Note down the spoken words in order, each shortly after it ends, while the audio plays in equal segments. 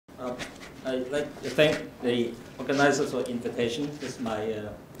I'd like to thank the organizers for the invitation. This is my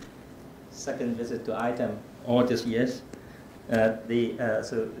second visit to ITAMP all these years.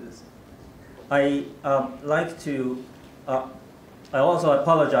 I like to. I also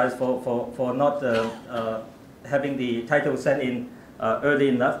apologize for not having the title sent in early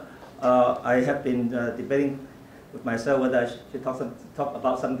enough. I have been debating with myself whether I should talk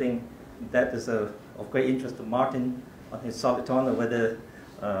about something that is of great interest to Martin on his soliton, or whether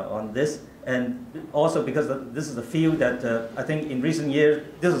on this. And also because this is a field that I think in recent years,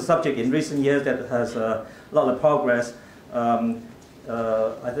 this is a subject in recent years that has a lot of progress.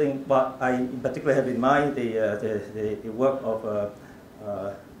 I think what I in particular have in mind the work of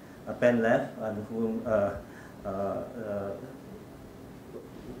Ben Lev, and whom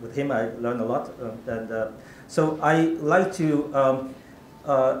with him I learned a lot. So I like to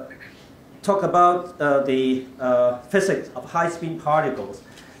talk about the physics of high-speed particles.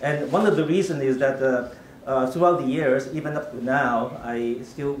 And one of the reasons is that throughout the years, even up to now, I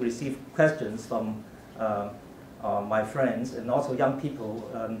still receive questions from my friends and also young people,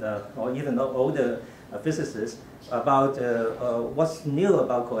 and, or even older physicists, about what's new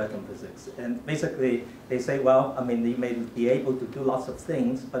about quantum physics. And basically, they say, well, I mean, you may be able to do lots of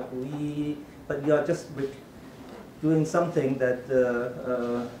things, but you are just doing something that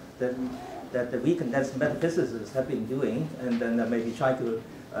that the recondensed metaphysicists have been doing, and then maybe try to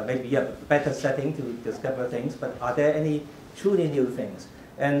maybe you have a better setting to discover things. But are there any truly new things?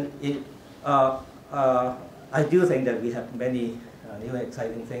 And I do think that we have many new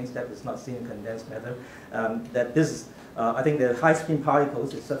exciting things that is not seen in condensed matter. That this, I think the high-spin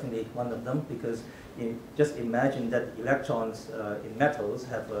particles is certainly one of them, because you just imagine that electrons in metals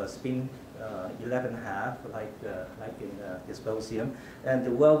have a spin 11.5, like in dysprosium, and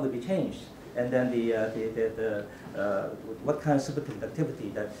the world will be changed. And then what kind of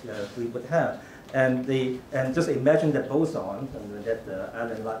superconductivity that we would have, and just imagine that boson, and that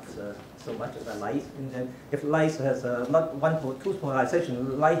Alan likes so much as a light, and then if light has not 1 or 2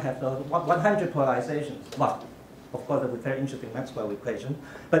 polarization, light has 100 polarizations. Well, of course, that would be very interesting Maxwell equation,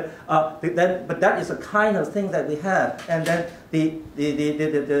 but that is a kind of thing that we have. And then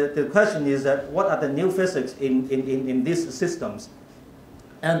the question is that what are the new physics in these systems?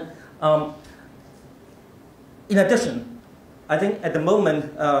 And in addition, I think at the moment,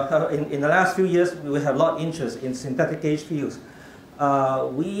 in the last few years, we have a lot of interest in synthetic gauge fields.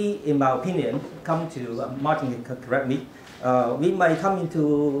 We, in my opinion, come to, Martin can correct me, we might come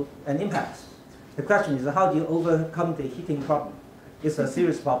into an impasse. The question is, how do you overcome the heating problem? It's a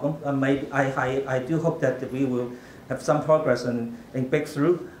serious problem. I do hope that we will have some progress in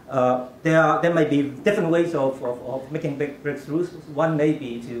breakthrough. There may be different ways of making big breakthroughs. One may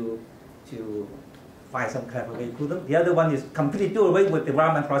be to find some clever way to do them. The other one is completely do away with the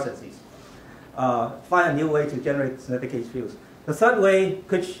Raman processes. Find a new way to generate synthetic gauge fields. The third way,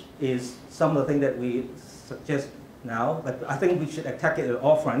 which is some of the things that we suggest now, but I think we should attack it at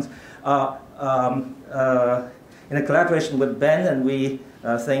all fronts. In a collaboration with Ben, and we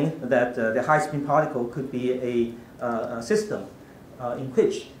think that the high-spin particle could be a system in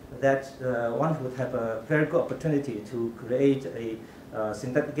which that one would have a very good opportunity to create a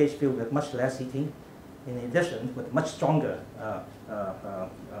synthetic gauge field with much less heating, in addition with much stronger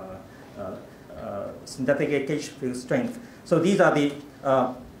synthetic gauge field strength. So these are the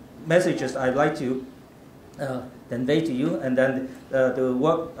messages I'd like to convey to you. And then the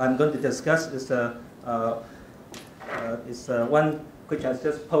work I'm going to discuss is one which I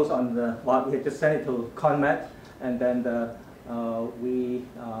just posted on the, well, we just sent it to ConMat, and then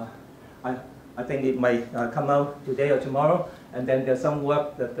I think it might come out today or tomorrow. And then there's some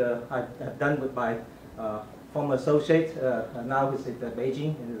work that I have done with my former associate. Now he's at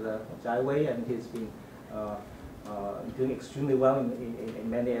Beijing in Jai Wei, and he's been doing extremely well in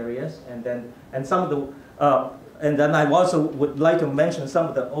many areas. And then some of the and then I also would like to mention some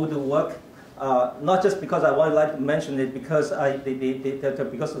of the older work. Not just because I would like to mention it because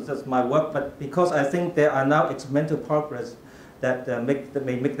because of just my work, but because I think there are now experimental progress that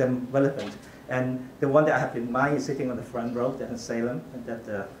may make them relevant. And the one that I have in mind is sitting on the front row, that is Salem, and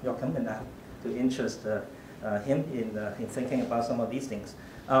that Joachim, and I have to interest him in thinking about some of these things.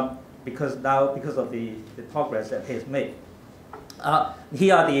 Because of the progress that he has made.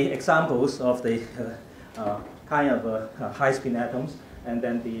 Here are the examples of the kind of high-spin atoms. And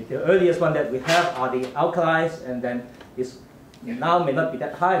then the earliest one that we have are the alkalis, and then this now may not be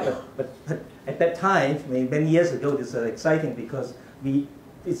that high, but at that time, many years ago, this is exciting because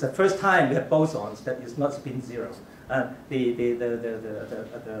it's the first time we have bosons that is not spin zero. the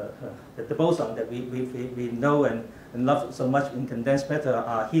boson that we know and love so much in condensed matter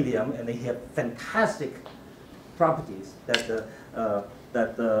are helium, and they have fantastic properties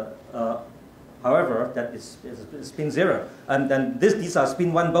however, that is spin 0, and then these are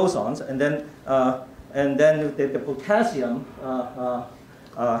spin 1 bosons, and then the potassium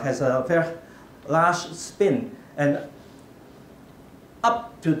has a very large spin, and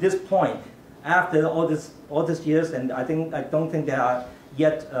up to this point, after all these years, and I don't think there are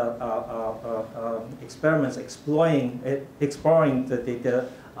yet experiments exploring the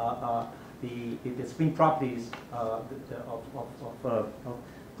spin properties of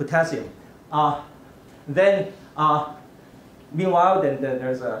potassium. Meanwhile, then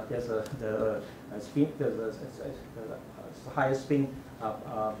there's a higher spin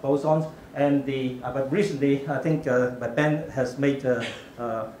bosons, and but recently I think Ben has made a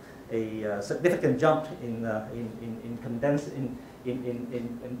significant jump in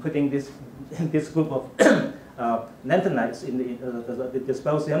putting this group of lanthanides in the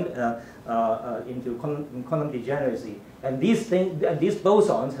dysprosium into quantum degeneracy, and these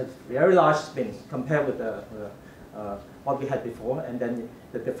bosons have very large spins compared with what we had before, and then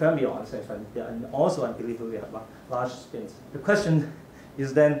the fermions and also unbelievably have large spins. The question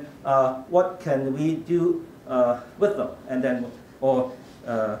is then, what can we do with them, and then or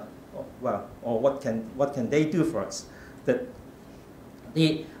what can they do for us?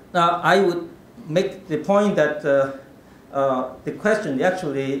 Now I would make the point that the question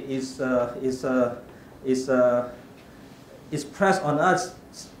actually is pressed on us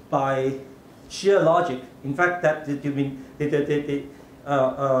by sheer logic. In fact, that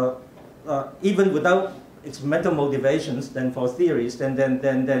even without experimental motivations, then for theories, then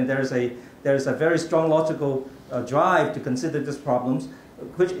there is a very strong logical drive to consider these problems,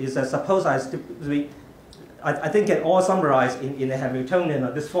 which is suppose I think it all summarized in a Hamiltonian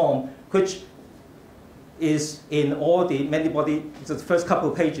of this form, which is in all the the first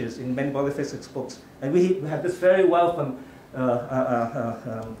couple of pages in many body physics books, and we have this very well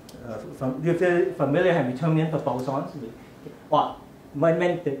familiar Hamiltonian for bosons. Well, the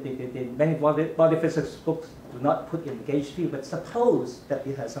many body physics books do not put in the gauge field, but suppose that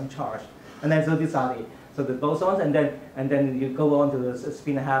it has some charge, and then so these are the bosons, and then you go on to the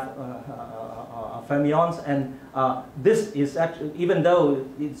spin half fermions, and this is actually, even though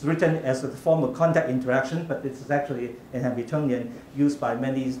it's written as a form of contact interaction, but this is actually a Hamiltonian used by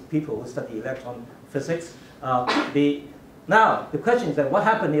many people who study electron physics. Now the question is that what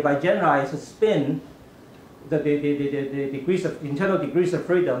happens if I generalize a spin, the degrees of internal degrees of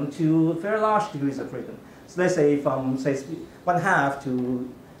freedom to very large degrees of freedom? So let's say from 1/2 to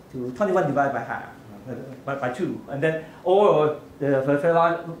 21 divided by half. By 2, and then or the very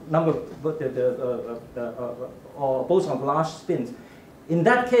large number or boson of large spins. In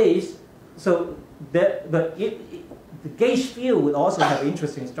that case, so the gauge field would also have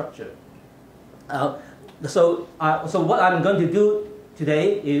interesting structure. So what I'm going to do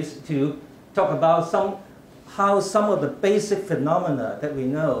today is to talk about how some of the basic phenomena that we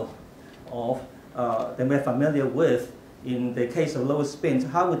know of, that we're familiar with in the case of lower spins,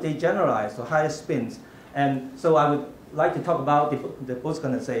 how would they generalize to higher spins? And so I would like to talk about the post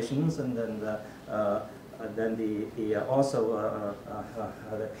condensations, and then also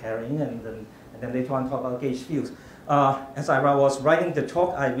the pairing, and then later on talk about gauge fields. As I was writing the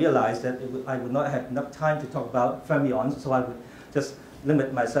talk, I realized that I would not have enough time to talk about fermions, so I would just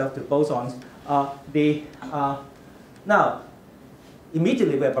limit myself to bosons. Now,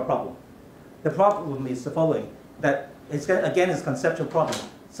 immediately we have a problem. The problem is the following: that it's a conceptual problem.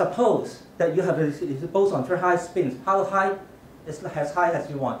 Suppose that you have a boson very high spins. How high? It's as high as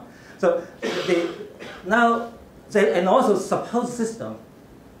you want. So and also suppose system,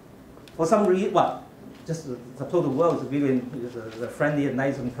 for some reason, well, just suppose the world is really friendly and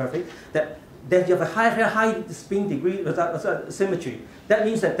nice and perfect, that you have a very high spin degree symmetry. That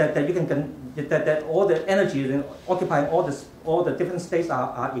means that you can that all the energy occupying all the different states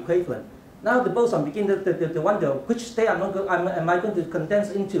are equivalent. Now the boson begin to wonder which state am I going to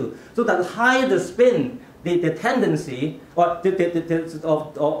condense into. So that higher the spin, the tendency or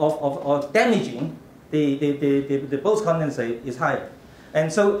of damaging the boson condensate is higher.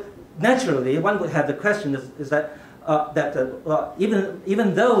 And so naturally, one would have the question is that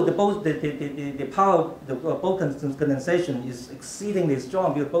even though the power of the boson condensation is exceedingly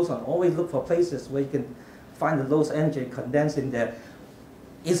strong, because boson always look for places where you can find the lowest energy condensed in there.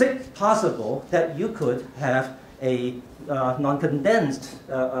 Is it possible that you could have a non-condensed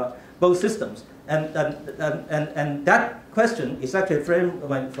both systems. And that question is actually very,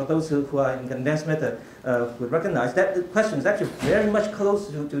 for those who are in condensed matter, would recognize that the question is actually very much close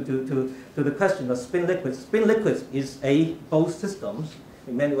to the question of spin liquids. Spin liquids is a Bose system,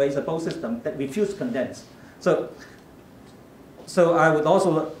 in many ways a Bose system that refuse condense. So I would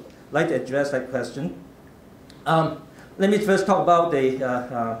also like to address that question. Let me first talk about the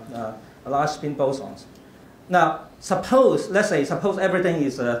large spin bosons. Now, suppose everything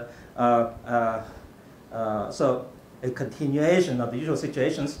is so a continuation of the usual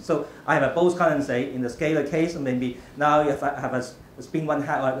situations. So I have a Bose condensate in the scalar case, and maybe now if I have a spin 1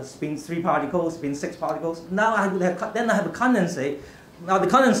 half, spin 3 particles, spin 6 particles. Now I would have then I have a condensate. Now the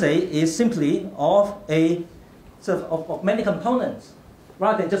condensate is simply of a sort of many components,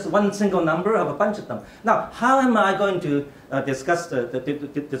 rather than just one single number of a bunch of them. Now, how am I going to discuss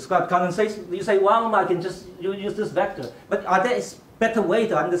describe condensates? You say, well, I can just use this vector. But are there better way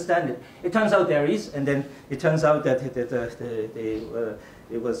to understand it? It turns out there is, and then it turns out that it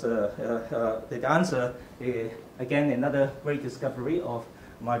was the answer, again, another great discovery of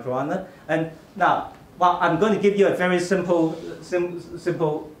Majorana. And now, well, I'm going to give you a very simple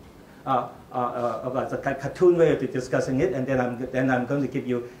about the cartoon way of discussing it, and then I'm going to give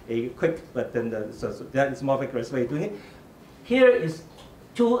you a quick, but then so that is more vigorous way of doing it. Here is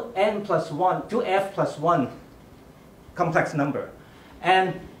 2n plus 1, 2f plus 1 complex number,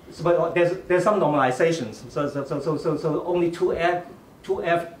 and so, but there's some normalizations. So only 2f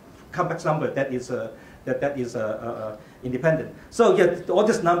complex number that is independent. So all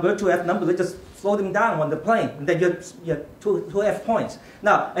this number, 2f number, they just float them down on the plane, and then you have 2f points.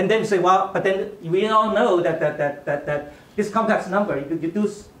 Now, and then you say, well, but then we all know that this complex number, you do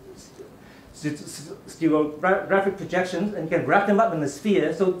stereographic projections and can wrap them up in a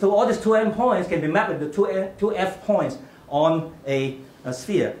sphere. So all these 2n points can be mapped with the 2f points on a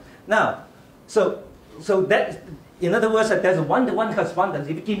sphere. Now, so that, in other words, that there's a one-to-one correspondence.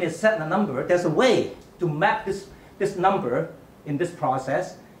 If you give me a set number, there's a way to map this number in this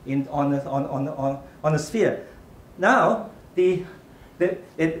process on a sphere. Now,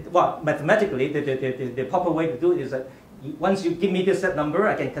 mathematically, the proper way to do it is that once you give me this set number,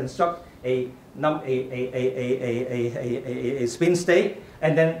 I can construct a spin state,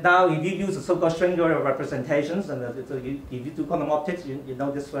 and then now if you use the so-called string theory of representations, and so if you do quantum optics, you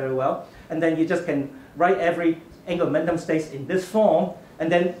know this very well, and then you just can write every angular momentum states in this form.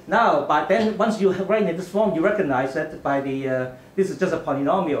 And then now, once you write in this form, you recognize that by the this is just a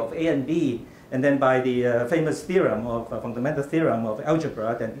polynomial of a and b, and then by the famous theorem of fundamental theorem of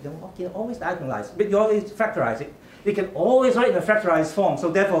algebra, then you can always diagonalize, but you always factorize it. You can always write in a factorized form.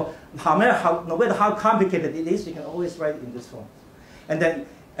 So therefore, no matter how complicated it is, you can always write it in this form. And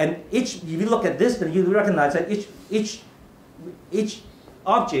if you look at this, then you recognize that each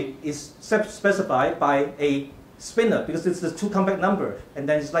object is specified by a spinner, because it's the 2 compact number, and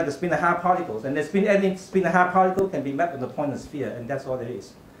then it's like the spin 1/2 particles, and any spin 1/2 particle can be mapped on the point of sphere, and that's all it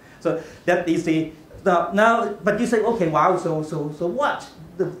is. So that is the now. But you say, okay, wow, so what?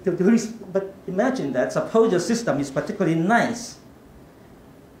 But imagine that. Suppose your system is particularly nice.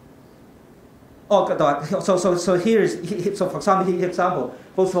 Oh, so here is for example,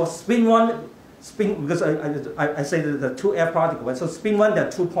 both for spin 1, because I say that the 2f particle. So spin 1, there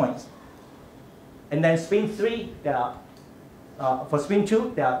are 2 points. And then spin 3, there are, for spin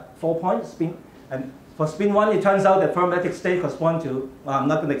 2, there are 4 points. And for spin 1, it turns out that ferrometric state corresponds to, I'm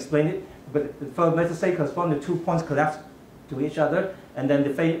not going to explain it, but the ferrometric state corresponds to 2 points collapse to each other. And then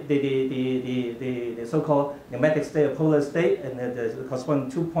the so-called pneumatic state or polar state, and the corresponding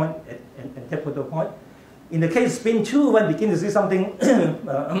 2 point antipodal point. In the case of spin 2, one begins to see something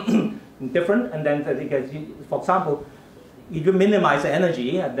different. And then, for example, if you minimize the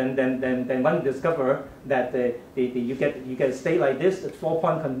energy, and then one discover that you get a state like this, a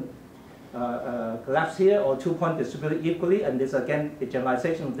 4-point collapse here, or 2-point distributed equally, and this again the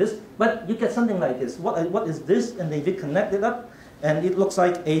generalization of this. But you get something like this. What is this? And if you connect it up, and it looks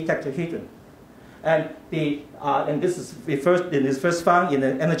like a tetrahedron. And this is first found in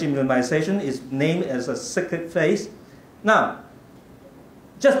the energy minimization. Is named as a cyclic phase. Now,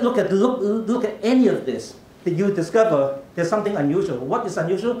 just look at any of this. That you discover there's something unusual. What is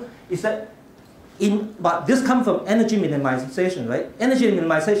unusual is that but this comes from energy minimization, right? Energy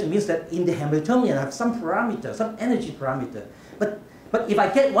minimization means that in the Hamiltonian I have some parameter, some energy parameter. But if I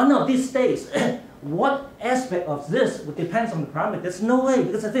get one of these states, what aspect of this would depend on the parameter? There's no way,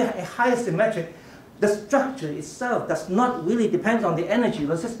 because if a higher symmetric, the structure itself does not really depend on the energy of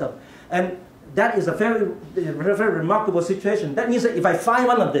the system. And that is a very remarkable situation. That means that if I find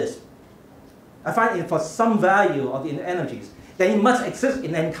one of this, I find it for some value of the energies, then it must exist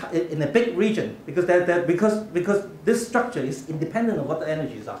in a big region, because because this structure is independent of what the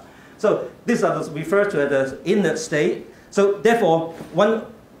energies are. So these are referred to as the inert state. So therefore,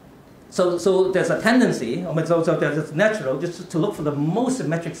 so there's a tendency, so there's natural, just to look for the most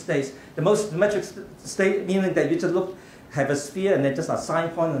symmetric states. The most symmetric state meaning that you just have a sphere and then just assign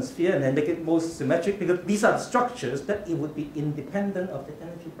point on a sphere and then make it most symmetric, because these are the structures that it would be independent of the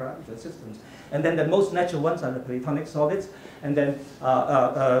energy parameter systems. And then the most natural ones are the Platonic solids. And then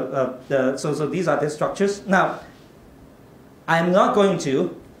so these are the structures. Now, I'm not going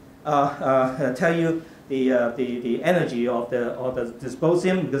to tell you the energy of the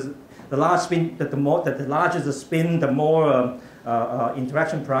dysprosium, because the large spin, the larger the spin, the more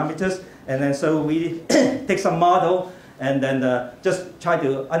interaction parameters. And then so we take some model and then just try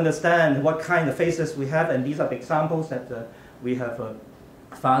to understand what kind of phases we have. And these are the examples that we have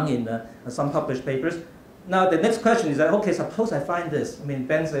found in some published papers. Now the next question is that, okay, suppose I find this. I mean,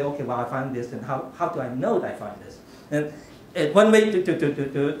 Ben say, okay, well, I find this, and how do I know that I find this? And one way to it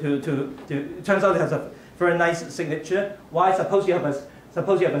turns out it has a very nice signature. Why? Suppose you have a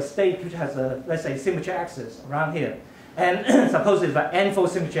state which has a, let's say, symmetry axis around here. And suppose it's an n-fold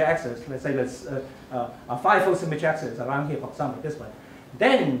symmetry axis. Let's say there's a 5-fold symmetry axis around here, for example, this one.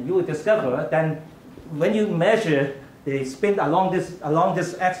 Then you will discover that when you measure the spin along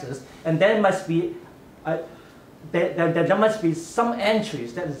this axis, and there must be there must be some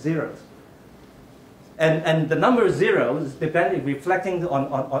entries that is zeros. And the number of zeros depending, reflecting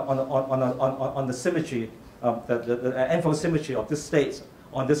on the symmetry of the n-fold symmetry of this state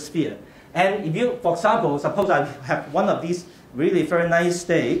on this sphere. And if you, for example, suppose I have one of these really very nice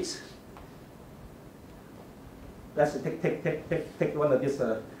states. Let's take one of these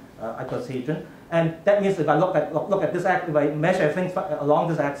icosahedron, and that means if I look at this axis, if I measure things along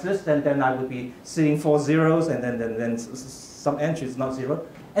this axis, then I would be seeing 4 zeros, and then some entries not zero.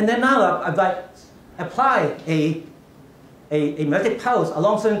 And then now I apply a magnetic pulse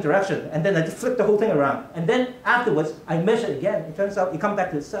along certain direction, and then I flip the whole thing around. And then afterwards, I measure again. It turns out it comes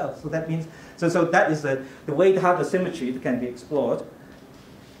back to itself. So that means, so that is the way how the symmetry can be explored.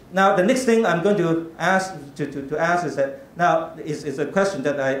 Now, the next thing I'm going to ask is that, now, is a question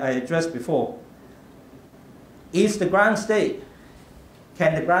that I addressed before. Is the ground state,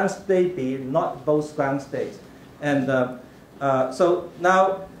 can the ground state be not both ground states? And so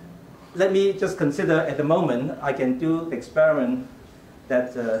now, let me just consider at the moment, I can do the experiment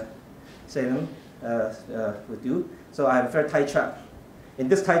that Salem would do. So I have a very tight trap. In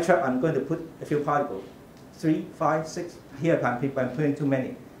this tight trap, I'm going to put a few particles. 3, 5, 6. Here I'm putting too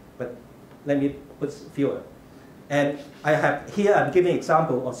many. But let me put fewer. And I have here, I'm giving an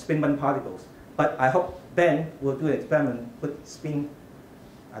example of spin 1 particles. But I hope Ben will do an experiment, put spin,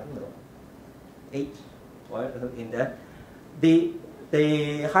 I don't know, 8 in there. The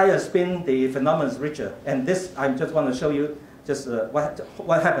higher spin, the phenomenon is richer. And this, I just want to show you just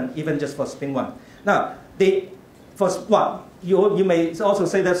what happened, even just for spin 1. Now, you may also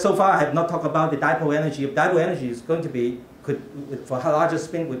say that so far I have not talked about the dipole energy. Dipole energy is going to be, for a larger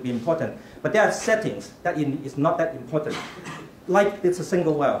spin, would be important. But there are settings that is not that important. Like it's a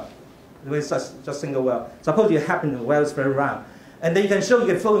single well. It's just single well. Suppose you happen the well is very round. And then you can show you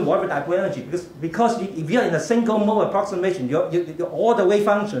can flow in whatever dipole energy, because if you're in a single mode approximation, all the wave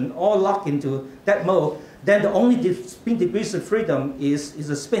function all locked into that mode, then the only spin degrees of freedom is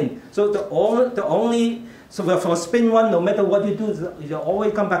a spin. So so for spin 1, no matter what you do, you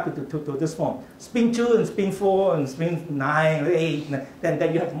always come back to this form. Spin 2 and spin 4 and spin 9, 8,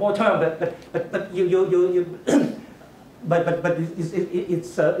 then you have more term, but you But the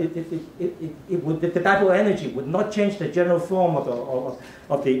dipole energy would not change the general form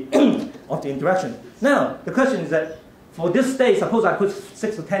of the interaction. Now the question is that for this state, suppose I put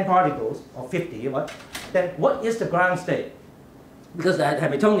 6 to 10 particles or 50, then what is the ground state? Because the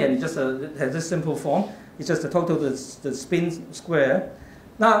Hamiltonian just has this simple form. It's just the total the spin square.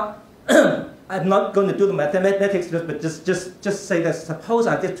 Now I'm not going to do the mathematics, but just say that suppose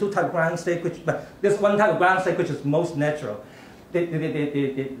I did 2 type of ground state, but this one type of ground state which is most natural.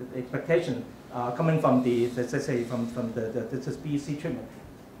 The expectation coming from let's say from this BEC treatment.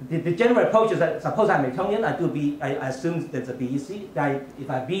 The general approach is that suppose I'm Hamiltonian, I assume there's a BEC. If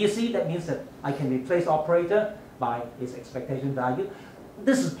I have BEC, that means that I can replace operator by its expectation value.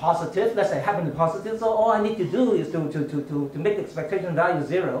 This is positive. Let's say I happen to be positive. So all I need to do is to make the expectation value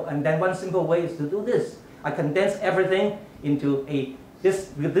 0, and then one simple way is to do this. I condense everything into this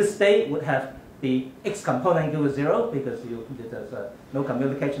state would have the x component equal to 0 because there's no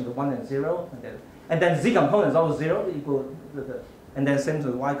communication to 1 and 0, and then z component is always 0 equal to and then same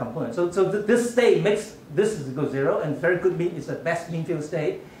to the y component. So this state makes this is equal to 0, and very good mean is the best mean field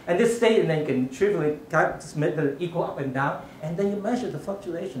state. And this state, and then you can trivially make the equal up and down, and then you measure the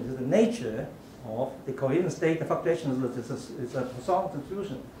fluctuations, the nature of the coherent state. The fluctuations is a Poisson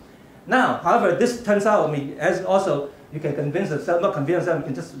distribution. Now, however, this turns out, I mean, as also you can convince yourself, not convince yourself, you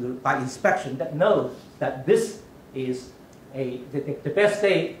can just by inspection that know that this is the best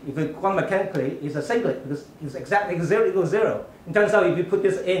state, if you quantum mechanically, is a singlet, because it's exactly 0 equals 0. It turns out if you put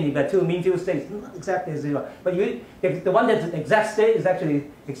this in, you get two mean field states, not exactly 0. But the one that's the exact state is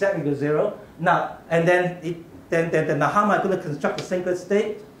actually exactly equal to 0. Now, and then how am I going to construct the singlet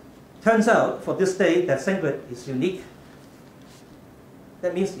state? Turns out for this state, that singlet is unique.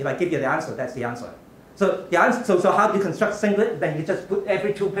 That means if I give you the answer, that's the answer. So the answer. So how do you construct singlet? Then you just put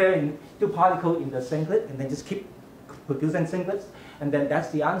every two particle in the singlet, and then just keep producing singlets, and then that's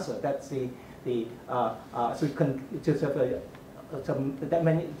the answer. That's so you can just have that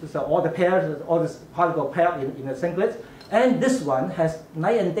many. So all the pairs, all this particle pair in a singlet, and this one has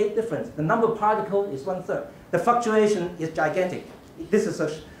night and day difference. The number of particles is 1/3. The fluctuation is gigantic. This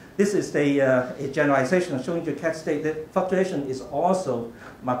is a generalization showing you cat state. The fluctuation is also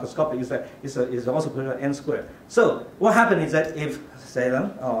macroscopic. Is also n squared. So what happens is that if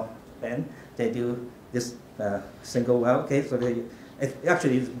Salem or Ben they do this single well, okay, so it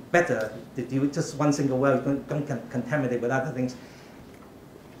actually is better to do just one single well. You don't contaminate with other things.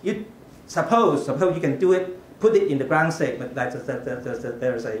 You suppose you can do it, put it in the ground state, but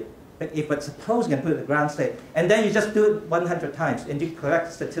there's a. But suppose you can put it in the ground state, and then you just do it 100 times, and you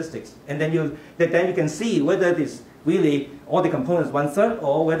collect statistics, and then you can see whether it is really all the components 1/3,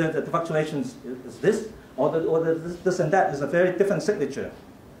 or whether the fluctuations is this, or this and that is a very different signature.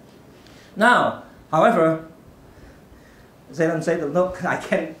 Now, however, Salem said, "No, I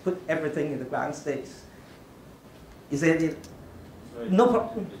can't put everything in the ground states." He said, "No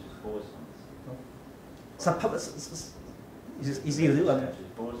problem." Suppose it's easy to do. Okay.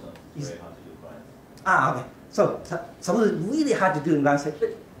 So suppose it's really hard to do in ground state,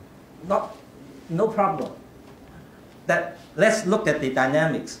 but no problem. Let's look at the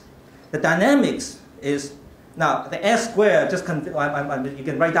dynamics. The dynamics is now the S squared. Just you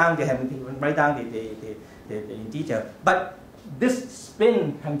can write down in detail. But this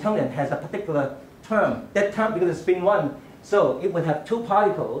spin Hamiltonian has a particular term. That term, because it's spin 1, so it would have two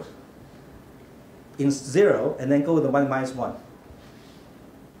particles in 0 and then go to 1 minus 1.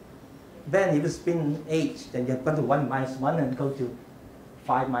 Then if it's spin H, then you have gone to 1 minus 1 and go to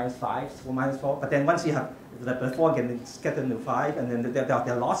 5 minus 5, 4 minus 4. But then once you have the 4 can get into 5, and then there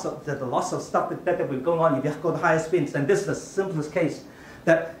are lots of stuff that will go on if you go to higher spins. And this is the simplest case.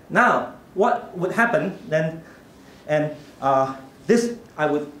 That now, what would happen then, and this I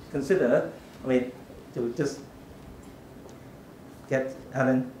would consider, to just get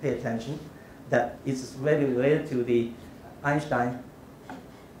Alan pay attention, that it's very related to the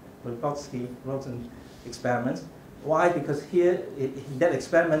Einstein-Rogowski-Rosen experiments. Why? Because here, in that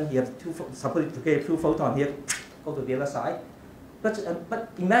experiment, you have supposed to get two photons here, go to the other side. But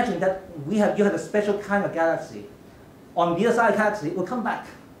imagine that you have a special kind of galaxy. On the other side of the galaxy, it will come back.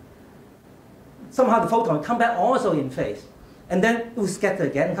 Somehow the photon will come back also in phase. And then it will scatter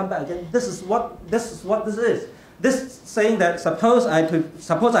again, come back again. This is what this is. This saying that suppose I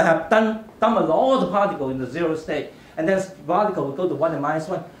have dumped all the particles in the 0 state, and then particle will go to 1 and minus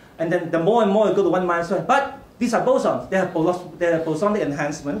 1, and then the more and more it go to 1 minus 1. But these are bosons. They have bosonic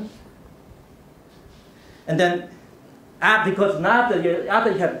enhancement. And then because after you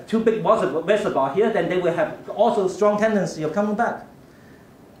have two big reservoirs here, then they will have also strong tendency of coming back.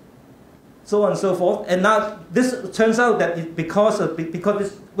 So on and so forth. And now this turns out that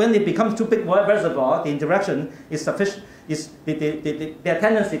when it becomes too big reservoir, the interaction is sufficient. Their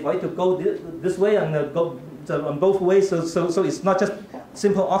tendency for it to go this way and go on both ways. So it's not just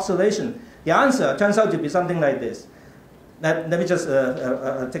simple oscillation. The answer turns out to be something like this. Let me just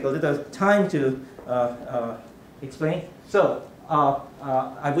take a little time to explain. So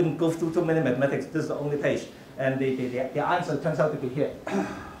I wouldn't go through too many mathematics. This is the only page, and the answer turns out to be here.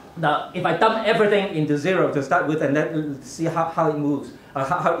 Now, if I dump everything into 0 to start with, and then see how it moves,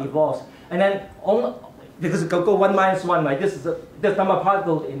 how it evolves, and then because it go 1 minus 1, right? This is the number of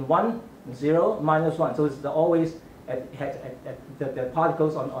particles in 1, 0, minus 1. So it's always at the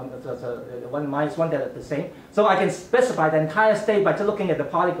particles on the 1 minus 1 that are the same. So I can specify the entire state by just looking at the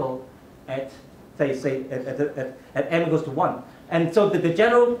particle at say at m equals to 1. And so the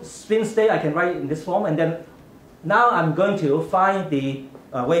general spin state I can write in this form, and then now I'm going to find the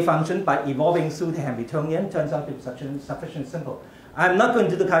wave function by evolving through the Hamiltonian. Turns out to be sufficiently simple. I'm not going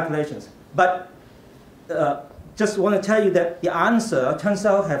to do the calculations, but just want to tell you that the answer turns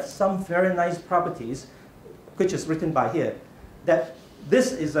out have some very nice properties, which is written by here. That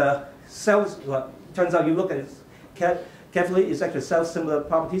this is a turns out you look at it carefully, it's actually self-similar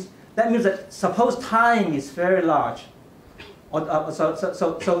properties. That means that suppose time is very large,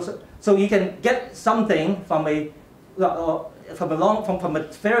 so you can get something from a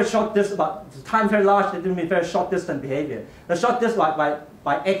very short distance, but time very large, it means very short distance behavior. The short distance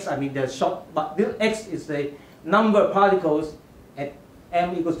by x, I mean the short, but this x is the number of particles at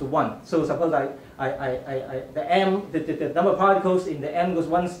m equals to 1. So suppose the number of particles in the m equals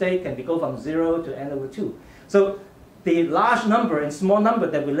 1 state can go from 0 to n over 2. So the large number and small number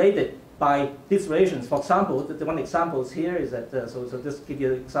that related by these relations. For example, the one example here is that, so just give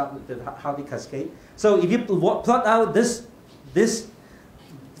you an example of how they cascade. So if you plot out this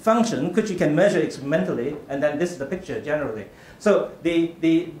function, which you can measure experimentally, and then this is the picture generally. So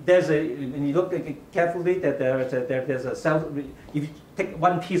there's a, when you look carefully, that there's a cell. If you take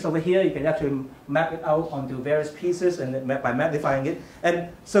one piece over here, you can actually map it out onto various pieces, and by magnifying it. And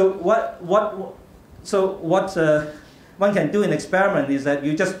so what one can do in experiment is that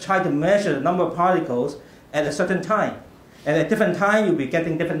you just try to measure the number of particles at a certain time, and at different time you'll be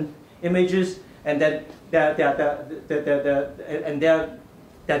getting different images, and then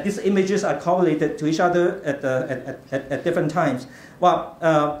that these images are correlated to each other at different times. Well,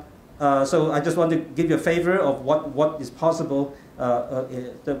 so I just want to give you a favor of what is possible,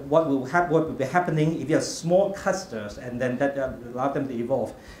 what will be happening if you have small clusters, and then that allow them to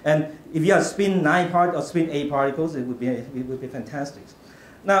evolve. And if you have spin 9 or spin 8 particles, it would be fantastic.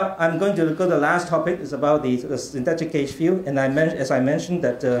 Now I'm going to go to the last topic. It's about the synthetic gauge field, and as I mentioned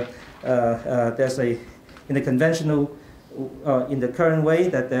that there's in the conventional. In the current way,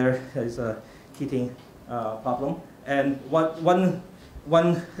 that there is a heating problem, and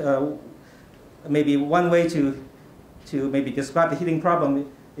maybe one way to maybe describe the heating problem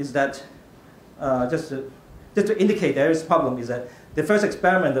is that just to indicate there is a problem is that the first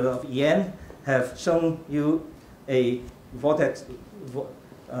experiment of EN have shown you a vortex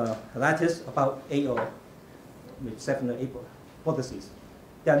lattice about 8 or maybe 7 or 8 vortices.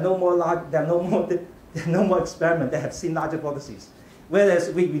 There are no more experiments that have seen larger vortices. Whereas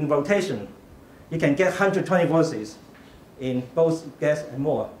in rotation, you can get 120 vortices in both gas and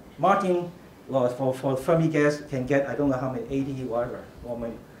more. Martin, well, for Fermi gas, can get, I don't know how many, 80, whatever.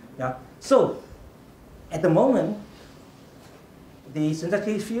 Yeah. So, at the moment, the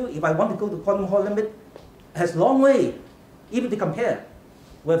synthetic field, if I want to go to quantum Hall limit, has a long way, even to compare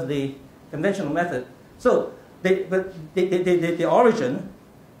with the conventional method. So, the origin.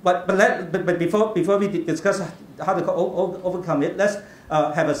 But before we discuss how to overcome it, let's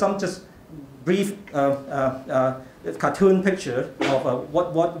have some just brief cartoon picture of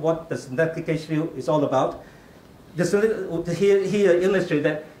what the synthetic gauge field is all about. Just here illustrate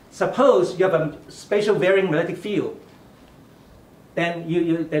that. Suppose you have a spatial varying magnetic field, then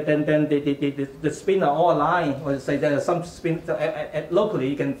the spin are all aligned. Or say there are some spin locally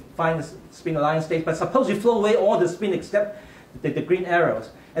you can find the spin aligned state. But suppose you flow away all the spin except the green arrows.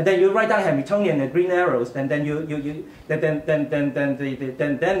 And then you write down Hamiltonian and green arrows, and then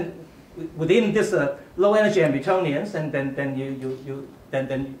then within this low energy Hamiltonians, and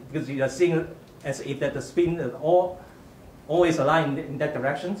then because you are seeing as if that the spin is always aligned in that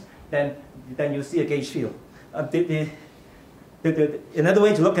direction, then you see a gauge field. Another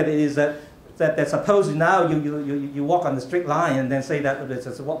way to look at it is that suppose now you walk on the straight line and then say that it's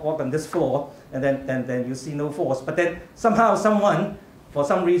just walk on this floor, and then you see no force, but then somehow someone, for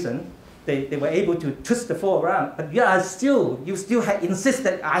some reason, they were able to twist the floor around. But you still insist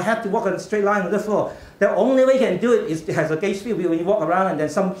that I have to walk on a straight line on the floor. The only way you can do it is to have a gauge field when you walk around, and then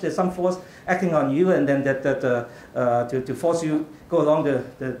there's some force acting on you, and then to force you go along the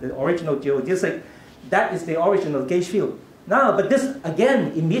original geodesic. That is the original gauge field. Now, but this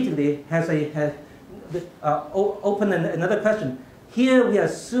again immediately has open another question. Here we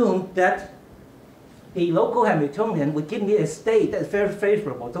assume that a local Hamiltonian would give me a state that's very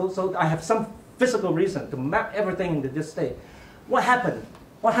favorable. So I have some physical reason to map everything into this state. What happened?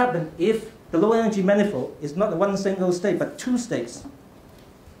 What happened if the low energy manifold is not one single state but 2 states?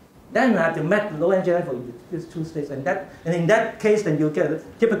 Then I have to map the low energy manifold into these 2 states, and in that case, then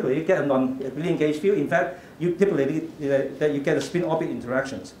typically you get a non-abelian gauge field. In fact, you typically you get a spin orbit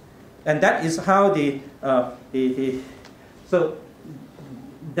interactions, and that is how so.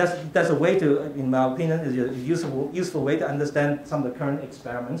 That's a way to, in my opinion, is a useful way to understand some of the current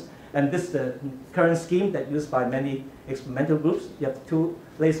experiments. And this is the current scheme that's used by many experimental groups. You have 2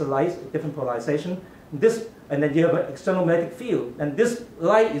 laser lights, different polarization. And then you have an external magnetic field. And this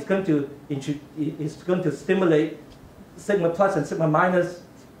light is going to stimulate sigma plus and sigma minus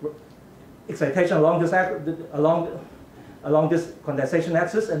excitation along this condensation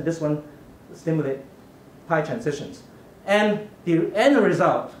axis, and this one stimulate pi transitions. And the end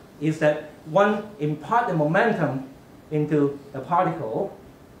result is that one impart the momentum into a particle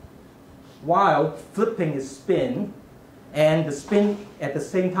while flipping its spin, and the spin at the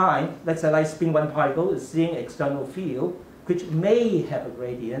same time, let's say I spin one particle, is seeing external field, which may have a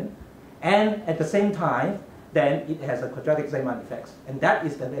gradient, and at the same time, then it has a quadratic Zeeman effect. And that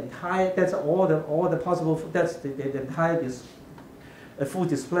is the entire, that's all the possible, that's the entire full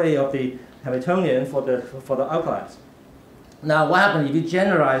display of the Hamiltonian for the alkalis. Now, what happens if you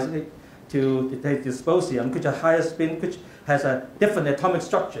generalize it to the dysprosium, which has a higher spin, which has a different atomic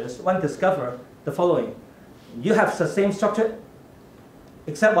structures? One discover the following. You have the same structure,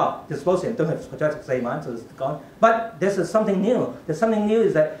 except, well, dysprosium don't have quadratic Zeeman, so it's gone. But there's something new. There's something new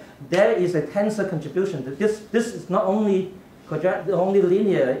is that there is a tensor contribution. This is not only only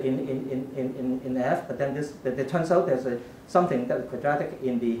linear in F, but then it turns out there's something that's quadratic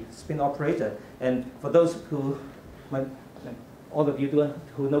in the spin operator. And for those who, all of you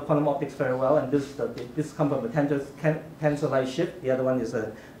who know quantum optics very well, and this comes from a tensor light shift. The other one is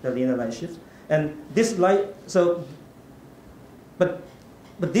the linear light shift. And this light, but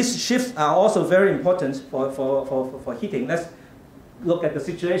these shifts are also very important for heating. Let's look at the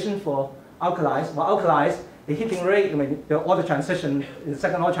situation for alkalis. For alkalis, the heating rate, the order transition, the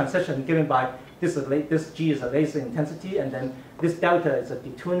second order transition given by this G is a laser intensity, and then this delta is a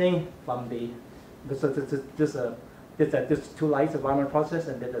detuning from this 2 lights environment process,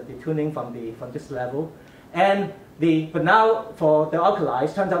 and then the detuning from this level. And but now for the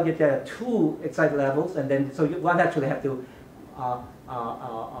alkalis, turns out that there are 2 excited levels, and then so one actually have to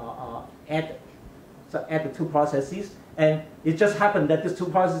add the 2 processes, and it just happened that these 2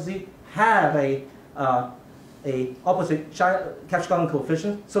 processes have a opposite Kaplan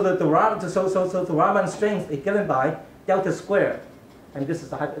coefficient, so that the Raman strength is given by delta squared, and this is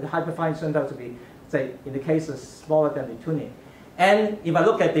the hyperfine turned out to be, say, in the case is smaller than the tuning. And if I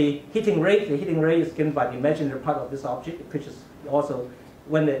look at the heating rate is given by the imaginary part of this object, which is also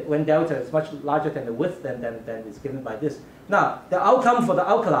when delta is much larger than the width, then it's given by this. Now, the outcome for the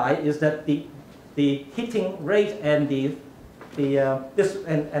alkali is that the heating rate and the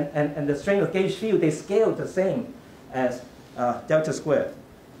strength of gauge field, they scale the same as delta squared.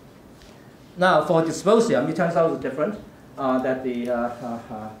 Now, for dysprosium, it turns out it's different.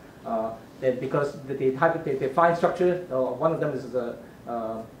 Because the fine structure, one of them is 3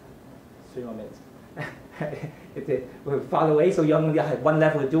 more minutes. It's far away, so you only have one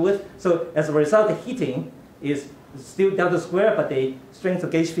level to do with. So as a result, the heating is still delta squared, but the strength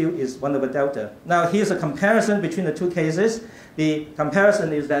of gauge field is 1 over delta. Now here's a comparison between the 2 cases. The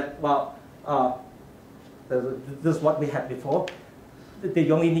comparison is that, well, this is what we had before.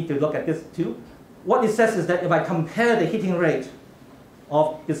 You only need to look at this too. What it says is that if I compare the heating rate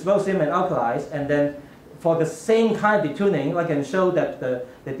of dysprosium and alkalis, and then for the same kind of detuning, I can show that the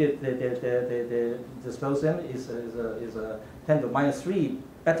dysprosium is 10 to the minus 3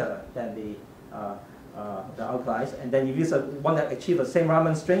 better than the alkalis. And then if you want to achieve the same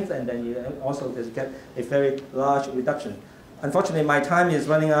Raman strength, and then you also get a very large reduction. Unfortunately, my time is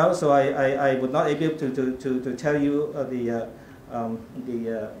running out, so I would not be able to tell you the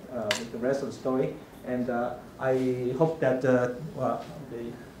rest of the story. And I hope that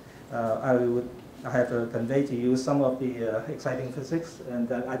I have conveyed to you some of the exciting physics,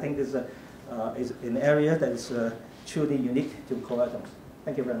 and I think this is an area that is truly unique to core atoms.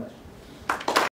 Thank you very much.